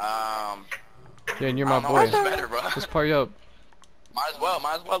 Yeah, and you're my I don't know what's boy. better, bro. Let's party up. Might as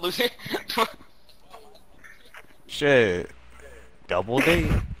well, Lucy. Shit. Double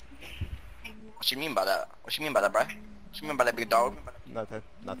date? What you mean by that? What you mean by that, bro? What you mean by that, big dog? Nothing,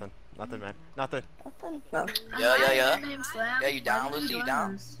 man. Nothing. Yeah. Yeah, you down, Lucy? You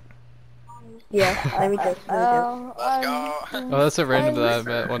down? Yeah, let me just. Let's go. Oh, that's a random that I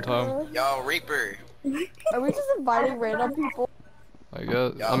met one time. Yo, Reaper. Are we just inviting random people? I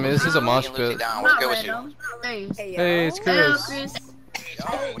guess. Yo, I mean, this is a me mosh and Lucy pit. down. What's good with you? Hey, it's Chris. Yo,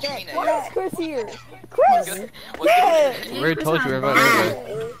 what you mean that? Why is Chris here? What's Chris! good? What's good? We already told you we're about to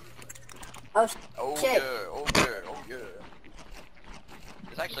Oh, good. Oh, good.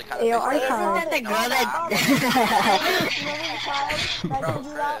 It's actually kind of Yo, big. I Isn't that the girl that... Remember the child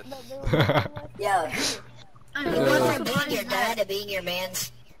that they were working with? Yo, You went from being your dad to being your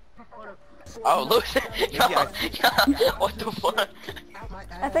man's. Oh, Lucy. Yo, what the fuck?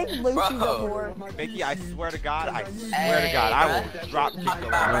 I think Lucy's a Bro. whore. Mickey, I swear to God, I will drop kick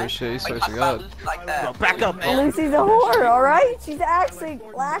the Oh shit, he swears to God. Like that. Back up, man. Lucy's a whore, alright? She's acting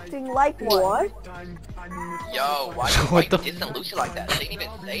like one. Yo, why What the isn't Lucy like that? She didn't even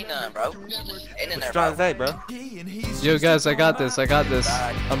say nothing, bro. She's just standing there, Trying to say, bro. Yo guys, I got this.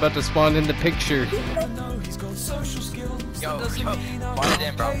 I'm about to spawn in the picture. Yo, spawn it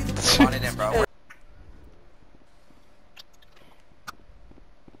in, bro. Spawn it in, bro.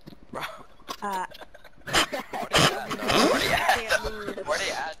 Bro. Where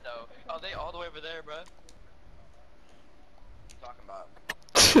they at, though? Oh, they all the way over there, bro. What you talking about?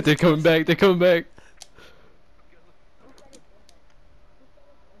 They're coming back. They're coming back.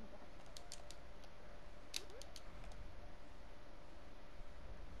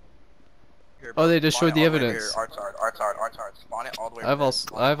 Here, Oh, bro. they destroyed the Spawn it all way over evidence. here. Arts hard. Spawn it all the way I have over all.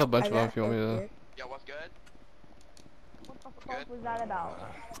 there. I have a bunch of them if you want me to. Yo, what's good? What the fuck was that about?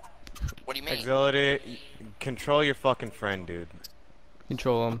 What do you mean? Exility, control your fucking friend, dude.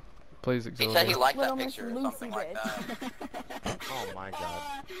 Control them. Please He said he exility. liked Little that Miss picture or Lucy something like did. that. Oh my god.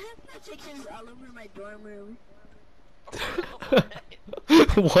 Pictures all over my dorm room.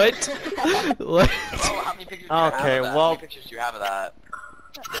 What? What? Bro, how many pictures do you have of Okay, that? well- How many pictures do you have of that?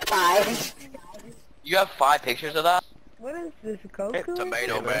 5. You have 5 pictures of that? What is this, Goku?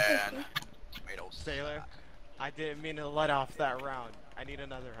 Tomato man. Tomato Sailor, I didn't mean to let off that round. I need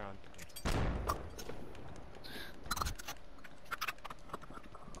another round.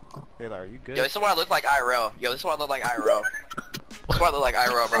 Sailor, are you good? Yo, this is what I look like IRL. This is what I look like IRL,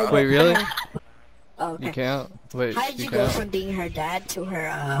 bro. Wait, really? Oh, okay. You can't. Wait, How did you you go can't. from being her dad to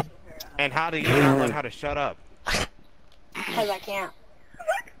her, And how do you not learn how to shut up? Cause I can't.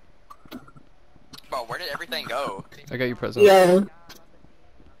 Bro, where did everything go? I got your present. Yeah.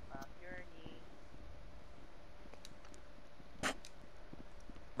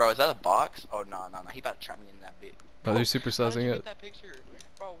 Bro, is that a box? Oh, no. He about to trap me in that bit. Oh, they're supersizing it. Get that picture?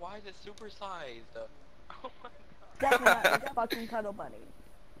 Bro, why is it supersized? Oh my Definitely not a fucking cuddle bunny.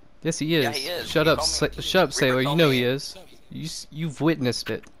 Yes, he is. Yeah, he is. Shut He up, told me- shut up, Reaper Sailor. You told know me. he is. You've witnessed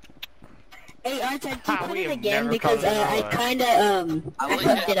it. Hey, Arthur, can you put we it have again never because called it I out. kinda I I legit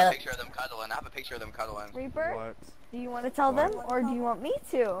fucked have it a up. picture of them cuddling. I have a picture of them cuddling. Reaper, What? do you want to tell them or do you want me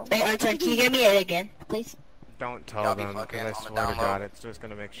to? Hey, Arthur, can you give me it again, please? Don't tell Y'all be them, fucking because I on the swear to download. God, it's just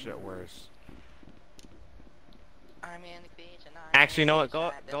gonna make shit worse. I'm in the beach and Actually, you know what?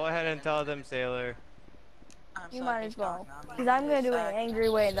 Go ahead and tell them, Sailor. You might as well. Because I'm going to do it in an angry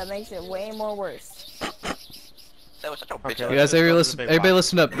way that makes it way more worse. That was such a bitch. Okay. You guys, let's go to the listen. big Everybody, box.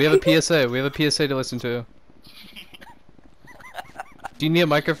 listen up. We have a PSA. We have a PSA to listen to. Do you need a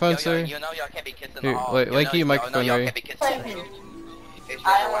microphone, sir? You know y'all can't be kissing Here, the hall. wait, You like know- your y'all microphone, know y'all right? can't be kissing the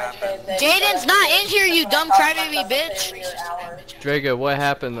hall. Jaden's not in here, you dumb crybaby bitch. Drago, what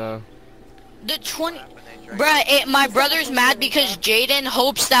happened though? The 20. Bruh, my brother's mad because Jaden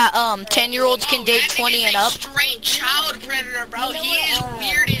hopes that 10-year-olds can date 20 and up. Straight child predator, bro. He is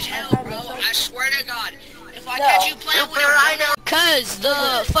weird as hell, bro. I swear to God. If I catch you playing with him, Cause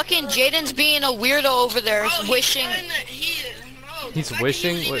the fucking Jaden's being a weirdo over there, wishing. He's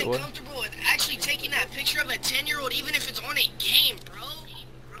wishing? Wait, what? comfortable with actually taking that picture of a 10-year-old, even if it's on a game, bro.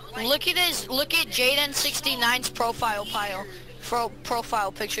 Look at Jaden 69's profile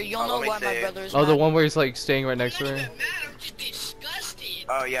picture. You'll know let me why my see. brother's Oh, the mad. one where he's like staying right next to her.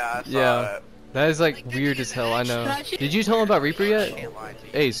 Oh yeah, I saw Yeah. it. That is like weird as hell. I know. Did you tell him about Reaper yet? Can't lie to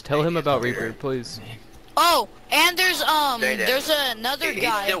you. Ace, tell him about Reaper, please. Oh, and there's Jaden. another He's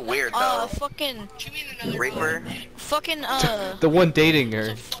guy. still weird, though. Fucking Reaper? The one dating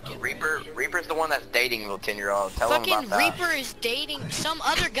her. Reaper's the one that's dating the 10-year-old. Tell him fucking about that. Reaper is dating some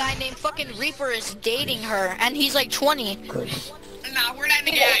other guy named fucking Reaper is dating her, and he's like 20. Nah, where that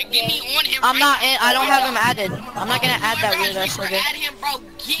nigga at? Get me on him. I'm not. right I don't now. have him added. I'm not gonna add that weird ass Reaper, nigga. add him, bro.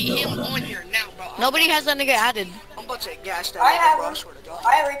 Get him on here now, bro. Nobody has that nigga added. I'm about to gas that nigga, bro. I swear to God.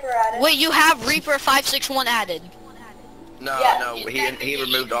 I have Reaper added. Wait, you have Reaper 561 added? No, no, he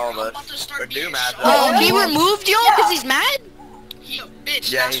removed all of us. Or Doom has us. Oh, he removed y'all because he's mad? He a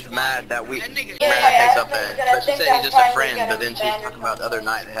bitch. Yeah, that's he's why. mad that we That nigga. ran takes up in. But she think said he's just a that's friend, why but we then she's gotta talking about the other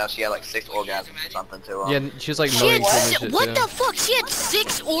night how she had like 6 orgasms or something to him. Yeah, she was like She moaning had so much shit. what Yeah. the fuck? She had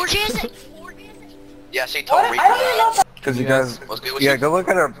 6 orgasms? Yeah, she told Reaper I don't even know that. Cause you guys, What's good with yeah, you? go look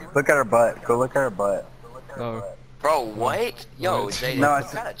at her butt. Go look at her butt. Oh. Bro, what? Yo, What? Jaden, No, you I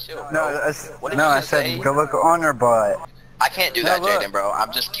said, gotta chill, bro. no, What did no, you I just say? said go look on her butt. I can't do that, No, look. Jaden, bro. I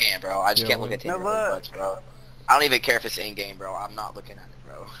just can't, bro. I just Yeah, can't look look. at No, 10-year-old look. butts, bro. I don't even care if it's in-game, bro. I'm not looking at it,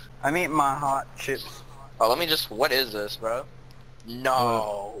 bro. I'm eating my hot chips. Oh, let me just... What is this, bro?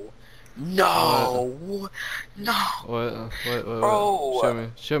 No. No. No. What?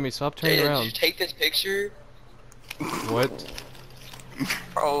 Bro. Show me. Stop turning Jaden, did you around. take this picture? What?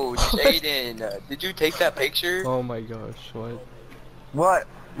 Bro, Jaden, did you take that picture? Oh my gosh, what? What?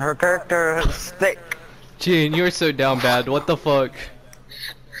 Her character is thick. Jaden, you're so down bad. What the fuck?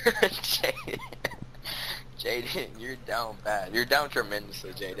 Jaden, you're down bad. You're down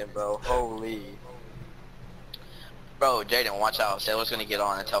tremendously, Jaden, bro. Holy. Bro, Jaden, watch out. Sailor's gonna get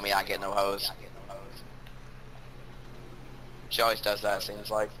on and tell me I get no hoes. She always does that, seems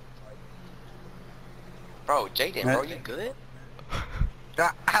like. Bro, Jaden, bro, you good?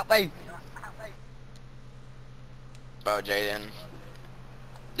 Help me! Bro, Jaden.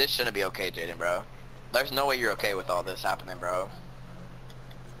 This shouldn't be okay, Jaden, bro. There's no way you're okay with all this happening, bro.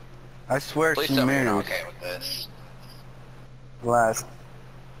 I swear Please she tell me you're not moved. okay with this. Last.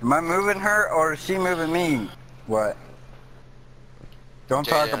 Am I moving her or is she moving me? What? Don't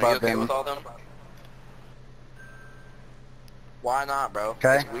talk Jaden, are you about okay them. with all them? Why not, bro?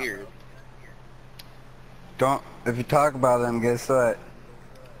 Okay. It's weird. Don't. If you talk about them, guess what?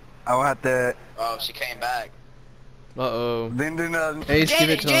 I'll have to. Oh, she came back. Uh-oh. Then do nothing. Ace, give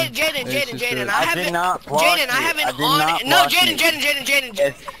it to him. Jaden, I did not block Jaden, I you. haven't I did on. not No, block you.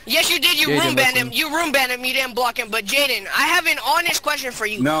 Jaden. Yes, you did. You Jaden, room banned him. listen. You room banned him. You didn't block him. But Jaden, I have an honest question for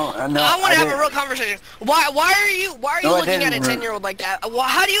you. No, no. I want to have didn't. a real conversation. Why are you No, I looking at a didn't. 10-year-old like that?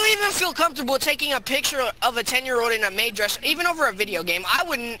 How do you even feel comfortable taking a picture of a 10-year-old in a maid dress, even over a video game? I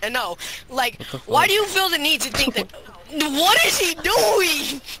wouldn't know. Like, why do you feel the need to think that? What is he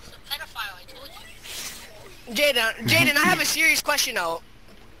doing? Jaden, I have a serious question though.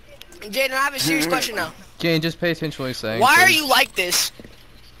 Jaden, I have a serious question though. Jaden, just pay attention to what he's saying. Why are please. you like this?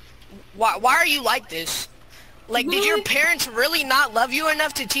 Why are you like this? Like, did your parents really not love you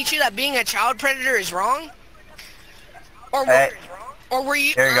enough to teach you that being a child predator is wrong? Or Hey, or were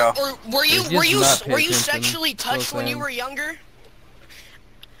you here you go. or were you Just not pay were you attention. sexually touched when you Sam. were younger?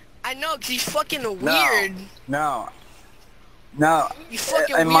 I know, 'cause he's fucking No. weird. No. No. You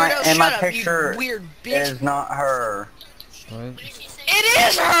fucking In my weirdo. in my Shut up, picture you weird bitch. is not her. What? It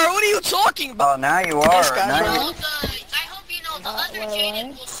is her. What are you talking about? Oh, now you are. This guy, Now bro. you, I hope you know the other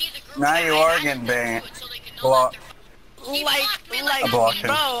Jaden will see the group now chat you I are have getting with you banned. so they can know Block. that they're- He blocked me like I blocked him.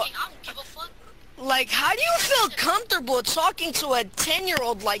 bro. I don't give a fuck. Like, how do you feel comfortable talking to a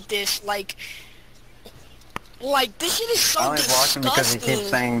 10-year-old like this? Like, this shit is so I only blocked him because he disgusting. keeps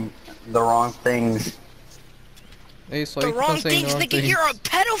saying the wrong things. Ace, why The you keep on wrong saying things, the wrong nigga. things? You're a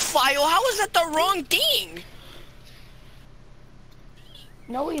pedophile. How is that the wrong thing?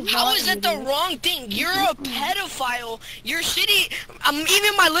 No, he's not. How is that the idiot. wrong thing? You're a pedophile. You're shitty.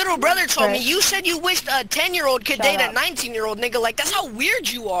 Even my little brother told me, you said you wished a 10-year-old could Shut date a up. 19-year-old nigga. Like, that's how weird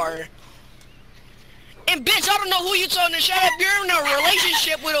you are. And bitch, I don't know who you telling to shut up. You're in a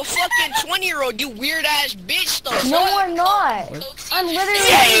relationship with a fucking 20-year-old, you weird-ass bitch, though. No, we're not. I'm literally.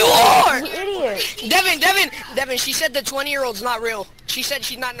 Yeah, you are! You idiot. Devin, she said the 20-year-old's not real. She said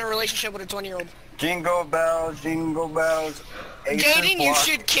she's not in a relationship with a 20-year-old. Jingle bells, jingle bells. Jaden, you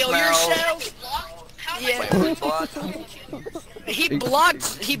should kill yourself. Yeah. Wait, blocked?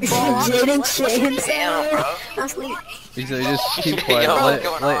 He blocked. Damn, bro. He said, just keep quiet. Yo, what's let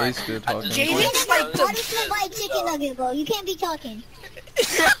going let on? Ace do the talking. Jaden's like How do you feel about chicken nuggets, bro? You can't be talking.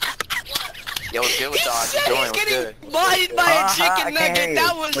 Yo, what's good with He y'all? said How's it going? he's What's getting good? bodied by a I chicken can't hear nugget. you.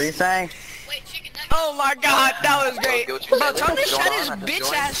 That was. What are you saying? Oh my god, that was great. Yo, what you Bro, said? tell him to What's shut going his on? I just bitch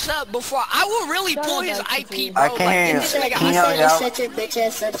joined. ass up before I will really Shut pull up, his that's IP, it. bro. I can't Like, hear this you. nigga Can you has- yell? Shut your bitch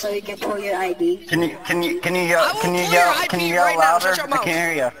ass up so we can pull your ID. Can you yell? I Can will you pull your yell? IP Can you right yell now. louder? Shut your I mouth.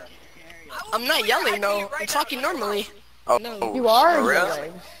 can't hear you. I'm not yelling though. I'm talking normally. Oh, No. You are for real?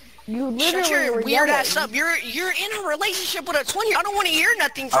 yelling. You Shut literally your were weird yelling. ass up. You're in a relationship with a 20. I don't want to hear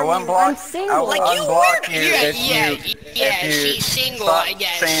nothing I from won't you. block. I'm single. I will Like, you unblock weird- you yeah, if yeah, you yeah, if you she's single, stop I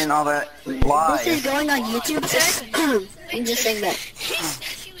guess. saying all that This is lies. going on YouTube, sir? I'm just saying that.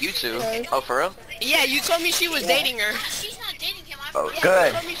 You two? Oh, for real? Yeah, you told me she was dating her. She's not dating him. Oh,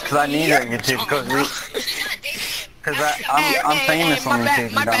 good. Because I need her on YouTube. Because I'm famous on my bad,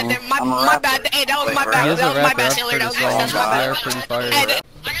 YouTube. my bad, dummy. my, I'm a my rapper. bad. Hey, that was Wait, my for bad. He real? is That a was my rapper. bad, I've Sailor. heard That his was my songs. bad. They That's are my pretty bad. fire. Hey,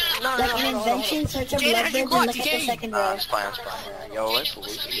 Got an invention, search up Jaden, love how'd you birds go and out look the at the game? second row. It's fine, it's fine. Yo, let's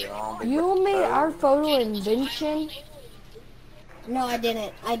Lucy get on. You made our photo invention. No, I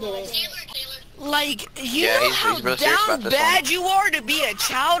didn't. I didn't. Like, you Yeah, know he's how real serious down about this bad you are to be a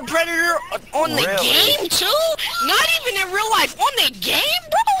child predator on the Really? game, too? Not even in real life, on the game,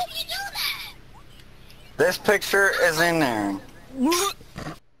 bro? This picture is in there.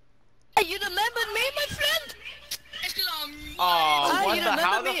 Hey, you remember me, my friend? Oh, Ah, what you the, how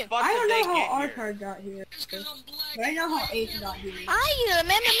remember the me? fuck I did don't they know get how our here? card got here. But I know how Ace got here. Ah, you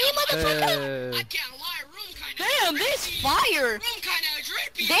remember me, motherfucker? Hey. Damn, this fire!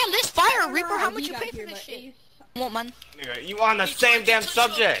 Damn, this fire, Reaper, how much you pay for this shit? What, man? Nigga, you on the same damn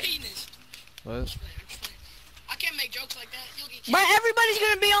subject. What? I can't make jokes like that. You'll get But everybody's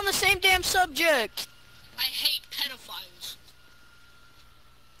gonna be on the same damn subject.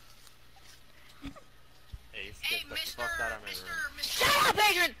 Hey, Mister, Shut up,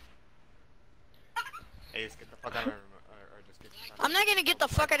 Adrian! Ace, get the fuck out of my room, or just get the fuck out. I'm not gonna get the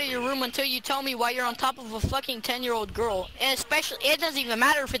fuck out of your room until you tell me why you're on top of a fucking 10-year-old girl. And especially, it doesn't even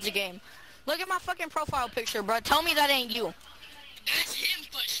matter if it's a game. Look at my fucking profile picture, bro. Tell me that ain't you. That's him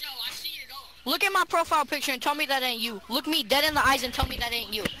for sure. I see it all. Look at my profile picture and tell me that ain't you. Look me dead in the eyes and tell me that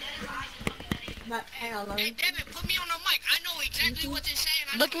ain't you. Hang on, let me... Hey, Devin, put me on the mic. I know exactly what they're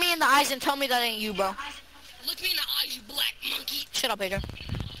saying. Look me in the eyes and tell me that ain't you, bro. Look me in the eyes, you black monkey. Shut up, Adrian.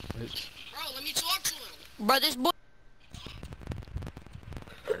 Bro, let me talk to him. Bro, this boy...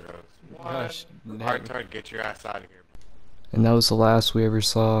 There it goes. Gosh, Hard, get your ass out of here. And that was the last we ever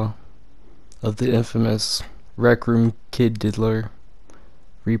saw of the infamous Rec Room Kid Diddler,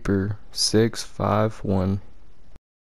 Reaper 651.